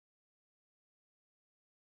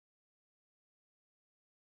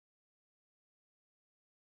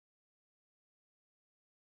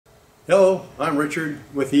Hello, I'm Richard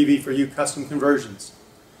with EV4U Custom Conversions.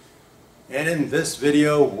 And in this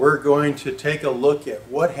video we're going to take a look at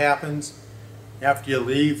what happens after you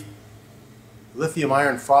leave lithium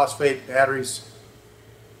iron phosphate batteries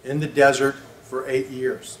in the desert for 8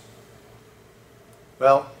 years.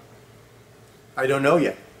 Well, I don't know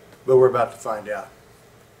yet, but we're about to find out.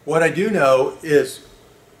 What I do know is,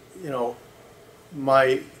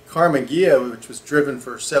 my Karmann Ghia, which was driven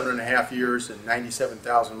for 7.5 years and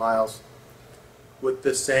 97,000 miles with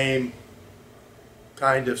the same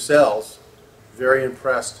kind of cells, very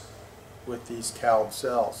impressed with these CALB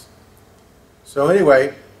cells. So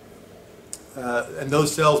anyway, and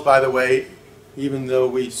those cells, by the way, even though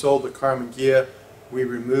we sold the Karmann Ghia, we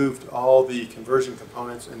removed all the conversion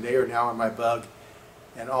components and they are now in my bug,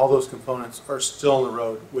 and all those components are still on the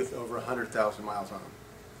road with over 100,000 miles on them.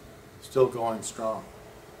 Still going strong.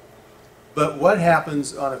 But what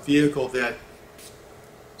happens on a vehicle that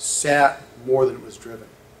sat more than it was driven?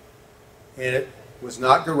 And it was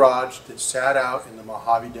not garaged, it sat out in the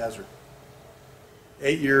Mojave Desert.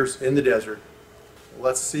 8 years in the desert.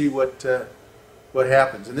 Let's see what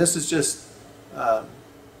happens. And this is just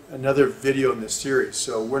another video in this series,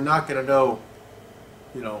 so we're not going to know,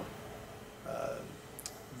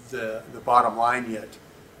 the bottom line yet.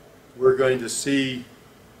 We're going to see,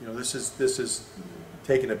 this is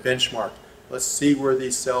taking a benchmark. Let's see where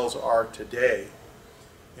these cells are today,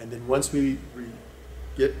 and then once we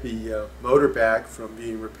get the motor back from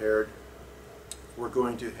being repaired, we're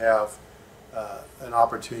going to have an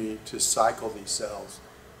opportunity to cycle these cells,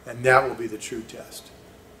 and that will be the true test.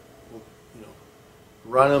 We'll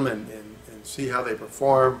run them and see how they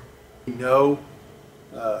perform. We know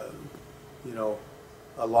a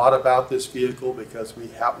lot about this vehicle because we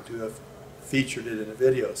happen to have featured it in a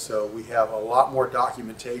video, so we have a lot more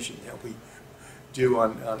documentation than we do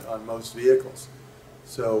on most vehicles.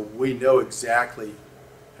 So we know exactly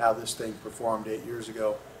how this thing performed 8 years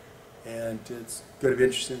ago, and it's going to be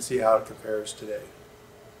interesting to see how it compares today.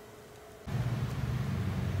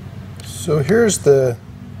 So here's the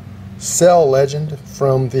cell legend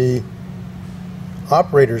from the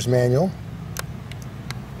operator's manual,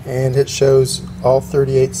 and it shows all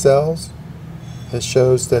 38 cells. It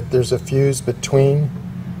shows that there's a fuse between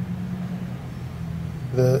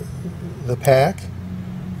the pack,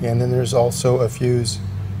 and then there's also a fuse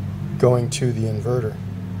going to the inverter.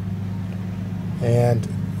 And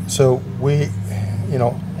so we,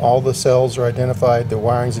 all the cells are identified, the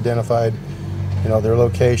wiring's identified, their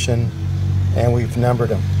location, and we've numbered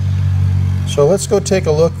them. So let's go take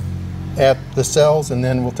a look at the cells, and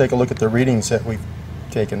then we'll take a look at the readings that we've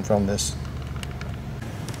taken from this.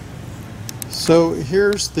 So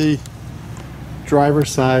here's the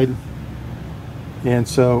driver's side, and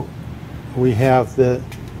so we have the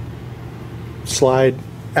slide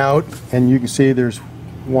out, and you can see there's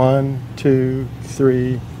 1, 2,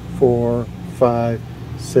 3, 4, 5,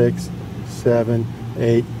 6, 7,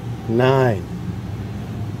 8, 9.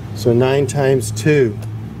 So 9 times 2,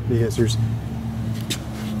 because there's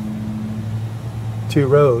 2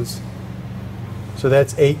 rows, so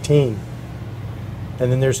that's 18. And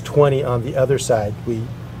then there's 20 on the other side. We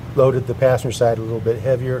loaded the passenger side a little bit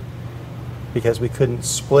heavier because we couldn't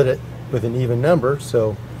split it with an even number,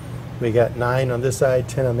 so we got 9 on this side,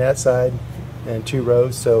 10 on that side, and 2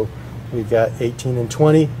 rows, so we've got 18 and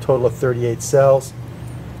 20, total of 38 cells.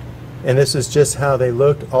 And this is just how they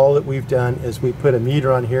looked. All that we've done is we put a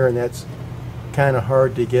meter on here, and that's kind of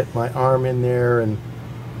hard to get my arm in there and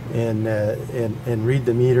read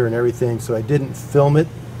the meter and everything, so I didn't film it.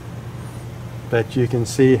 But you can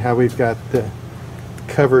see how we've got the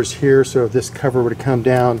covers here, so if this cover were to come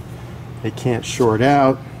down, it can't short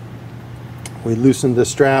out. We loosened the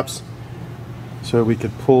straps so we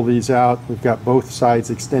could pull these out. We've got both sides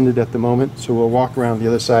extended at the moment, so we'll walk around the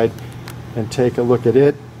other side and take a look at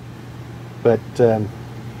it. But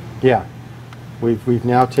yeah, we've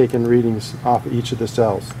now taken readings off each of the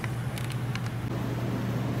cells.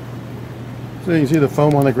 So you can see the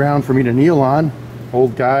foam on the ground for me to kneel on.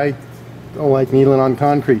 Old guy, don't like kneeling on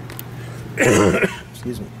concrete.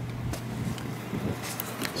 Excuse me.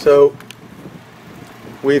 So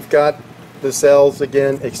we've got the cells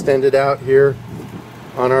again extended out here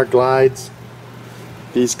on our glides.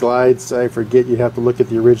 These glides, I forget, you'd have to look at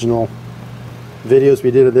the original videos we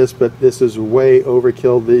did of this, but this is way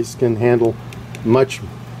overkill. These can handle much,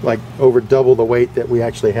 like over double the weight that we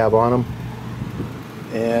actually have on them.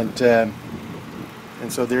 And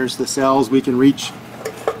so there's the cells. We can reach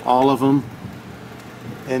all of them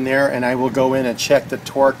in there, and I will go in and check the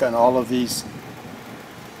torque on all of these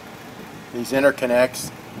interconnects,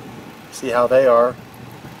 see how they are.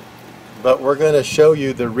 but we're going to show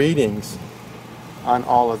you the readings on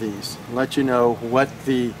all of these, let you know what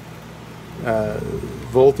the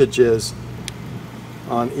voltage is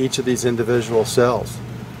on each of these individual cells.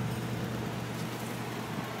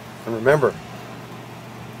 And remember,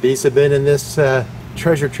 these have been in this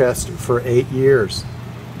treasure chest for 8 years.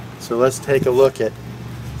 So let's take a look at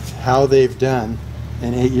how they've done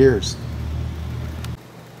in 8 years.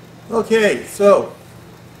 Okay, so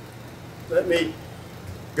let me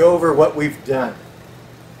go over what we've done.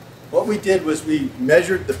 What we did was we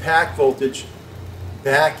measured the pack voltage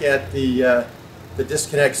back at the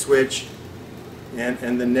disconnect switch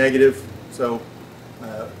and the negative. So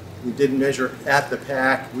we didn't measure at the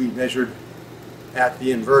pack, we measured at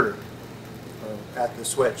the inverter, at the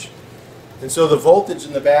switch. And so the voltage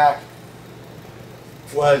in the back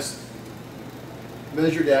was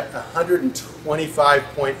measured at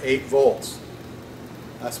 125.8 volts.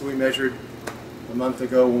 That's what we measured a month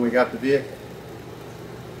ago when we got the vehicle.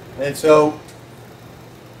 And so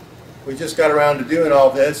we just got around to doing all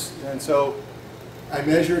this, and so I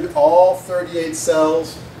measured all 38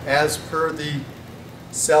 cells as per the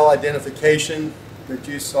cell identification that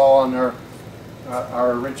you saw on our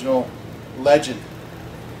original legend.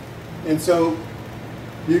 And so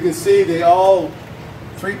you can see they all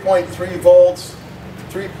 3.3 volts,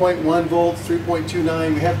 3.1 volts,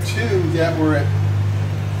 3.29. We have two that were at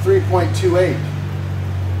 3.28.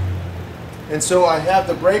 And so I have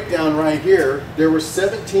the breakdown right here. There were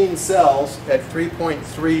 17 cells at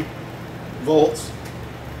 3.3 volts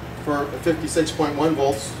for 56.1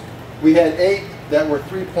 volts. We had 8 that were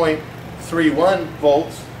 3.31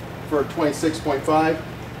 volts for 26.5.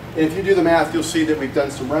 And if you do the math, you'll see that we've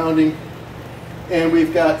done some rounding. And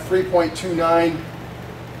we've got 3.29,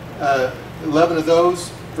 11 of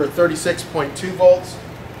those for 36.2 volts,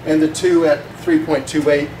 and the 2 at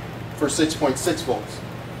 3.28 for 6.6 volts,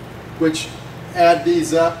 which add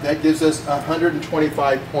these up, that gives us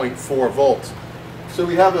 125.4 volts. So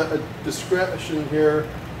we have a discrepancy here,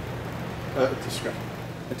 a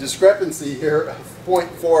discrepancy here of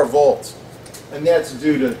 0.4 volts, and that's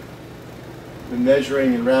due to the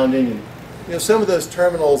measuring and rounding. And some of those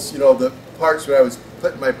terminals, the parts where I was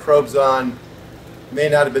putting my probes on may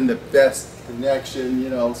not have been the best connection,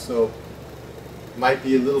 so might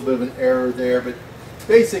be a little bit of an error there, but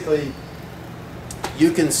basically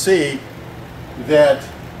you can see that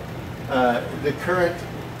the current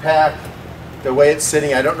pack, the way it's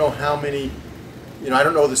sitting, I don't know how many, I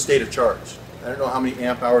don't know the state of charge. I don't know how many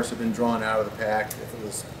amp hours have been drawn out of the pack, if it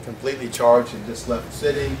was completely charged and just left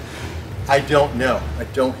sitting. I don't know. I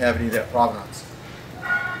don't have any of that provenance.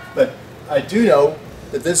 But I do know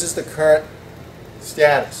that this is the current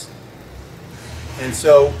status. And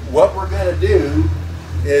so what we're going to do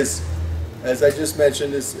is, as I just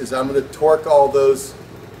mentioned, is I'm going to torque all those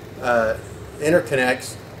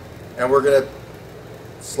interconnects, and we're going to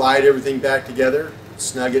slide everything back together,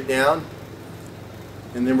 snug it down,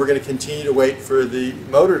 and then we're going to continue to wait for the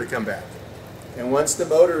motor to come back. And once the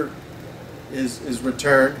motor is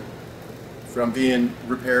returned from being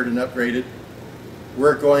repaired and upgraded,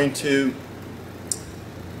 we're going to,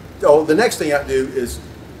 the next thing I have to do is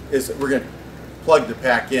we're going to plug the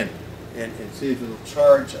pack in and see if it'll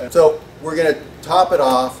charge. So we're going to top it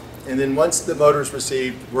off, and then once the motor is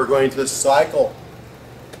received, we're going to cycle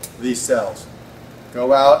these cells.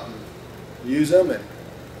 Go out and use them and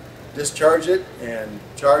discharge it and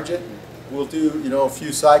charge it. And we'll do a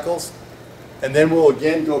few cycles, and then we'll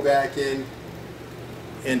again go back in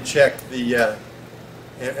and check the,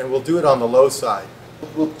 and we'll do it on the low side.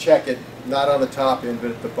 We'll check it not on the top end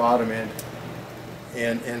but at the bottom end,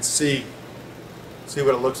 and see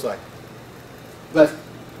what it looks like. But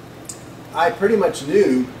I pretty much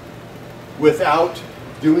knew without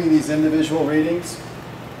doing these individual readings,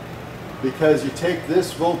 because you take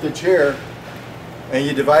this voltage here and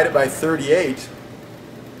you divide it by 38,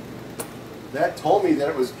 that told me that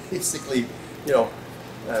it was basically, that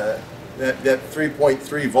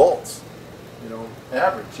 3.3 volts,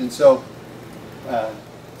 average. And so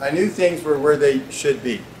I knew things were where they should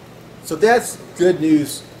be. So that's good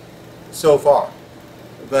news so far.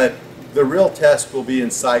 But the real test will be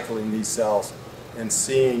in cycling these cells and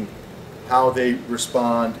seeing how they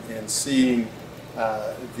respond and seeing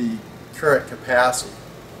the current capacity.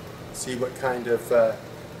 See what kind of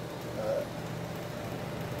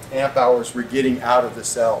amp hours we're getting out of the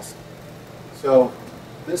cells. So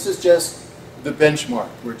this is just the benchmark.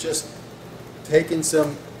 We're just taking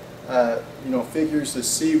some figures to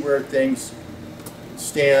see where things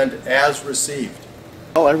stand as received.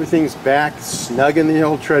 Well, everything's back snug in the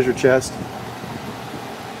old treasure chest.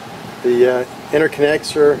 The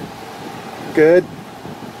interconnects are good.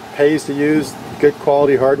 pays to use good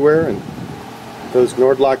quality hardware, and those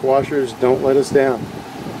Nordlock washers don't let us down.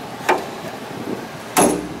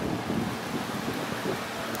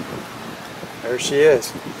 There she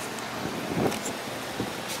is.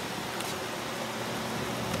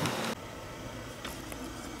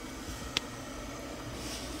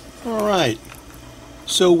 Alright,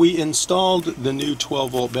 so we installed the new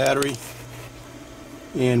 12-volt battery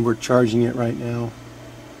and we're charging it right now.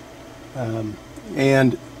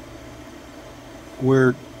 And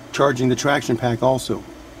we're charging the traction pack also.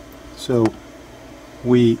 So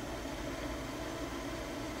we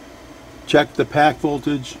checked the pack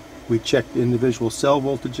voltage, we checked the individual cell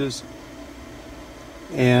voltages,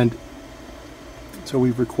 and so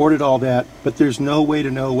we've recorded all that, but there's no way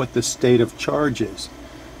to know what the state of charge is.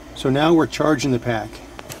 So now we're charging the pack,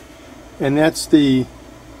 and that's the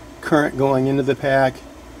current going into the pack.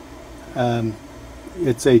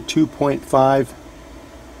 It's a 2.5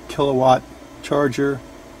 kilowatt charger,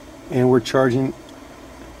 and we're charging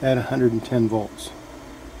at 110 volts.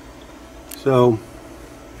 So,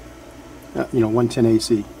 110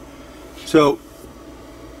 AC. So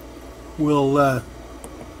we'll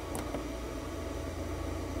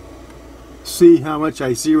see how much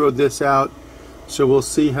I zeroed this out. So we'll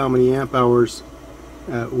see how many amp hours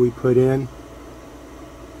we put in,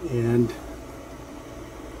 and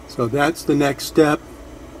so that's the next step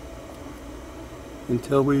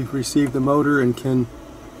until we receive the motor and can,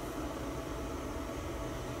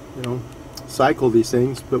 cycle these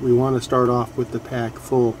things. But we want to start off with the pack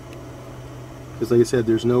full, because like I said,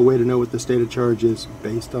 there's no way to know what the state of charge is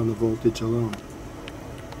based on the voltage alone.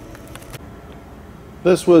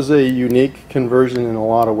 This was a unique conversion in a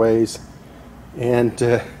lot of ways,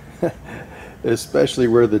 and especially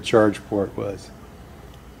where the charge port was.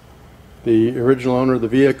 The original owner of the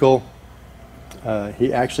vehicle,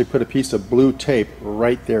 he actually put a piece of blue tape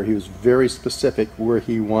right there. He was very specific where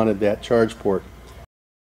he wanted that charge port.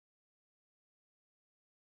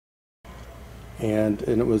 And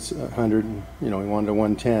it was 100, he wanted a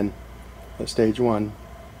 110, a stage 1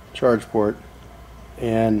 charge port.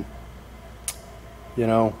 And,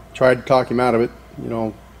 tried to talk him out of it,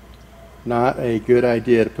 not a good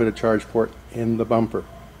idea to put a charge port in the bumper.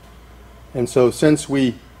 And so since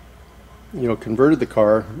we converted the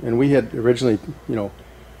car, and we had originally,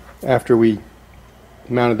 after we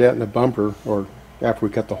mounted that in the bumper, or after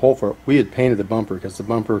we cut the hole for it, we had painted the bumper because the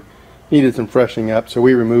bumper needed some freshening up, so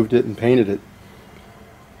we removed it and painted it.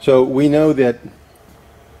 So we know that,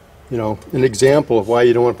 an example of why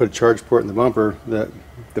you don't want to put a charge port in the bumper, that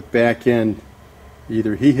the back end,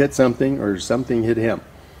 either he hit something or something hit him.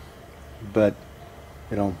 But,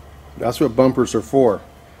 that's what bumpers are for.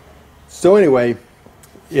 So anyway,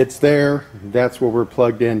 it's there. That's where we're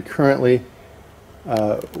plugged in currently.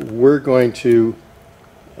 We're going to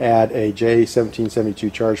add a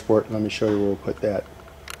J1772 charge port. Let me show you where we'll put that.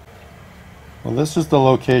 Well, this is the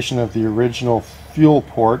location of the original fuel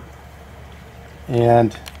port,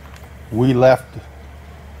 and we left,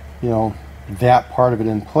 that part of it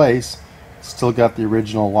in place. Still got the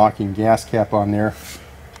original locking gas cap on there,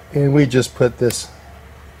 and we just put this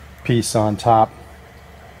piece on top.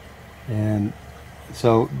 And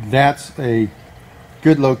so that's a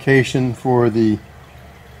good location for the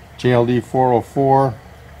JLD404,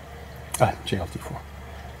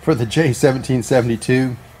 for the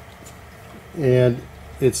J1772, and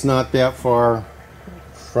it's not that far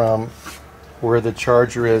from where the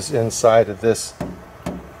charger is inside of this,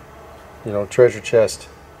 treasure chest.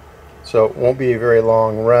 So it won't be a very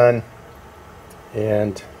long run,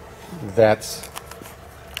 and that's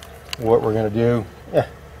what we're going to do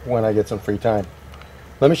when I get some free time.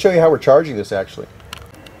 Let me show you how we're charging this actually.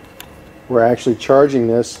 We're actually charging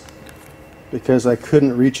this because I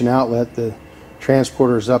couldn't reach an outlet. The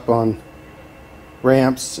transporter's up on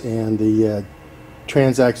ramps, and the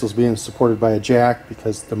transaxle's being supported by a jack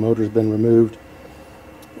because the motor's been removed.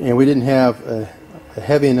 And we didn't have a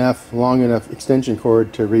heavy enough, long enough extension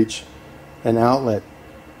cord to reach an outlet.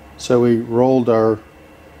 So we rolled our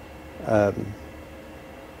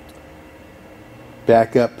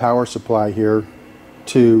backup power supply here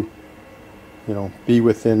to be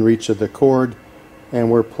within reach of the cord, and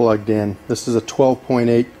we're plugged in. This is a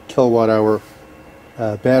 12.8 kilowatt hour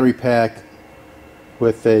battery pack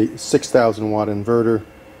with a 6,000 watt inverter,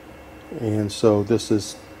 and so this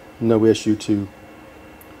is no issue to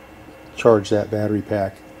charge that battery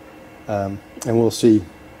pack, and we'll see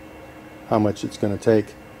how much it's going to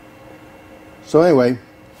take. So anyway,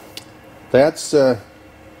 that's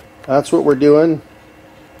what we're doing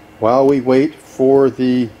while we wait for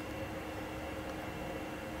the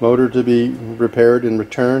motor to be repaired and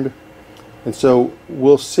returned. And so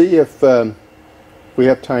we'll see if we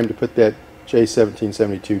have time to put that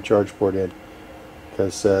J1772 charge port in,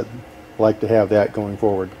 because I'd like to have that going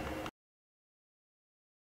forward.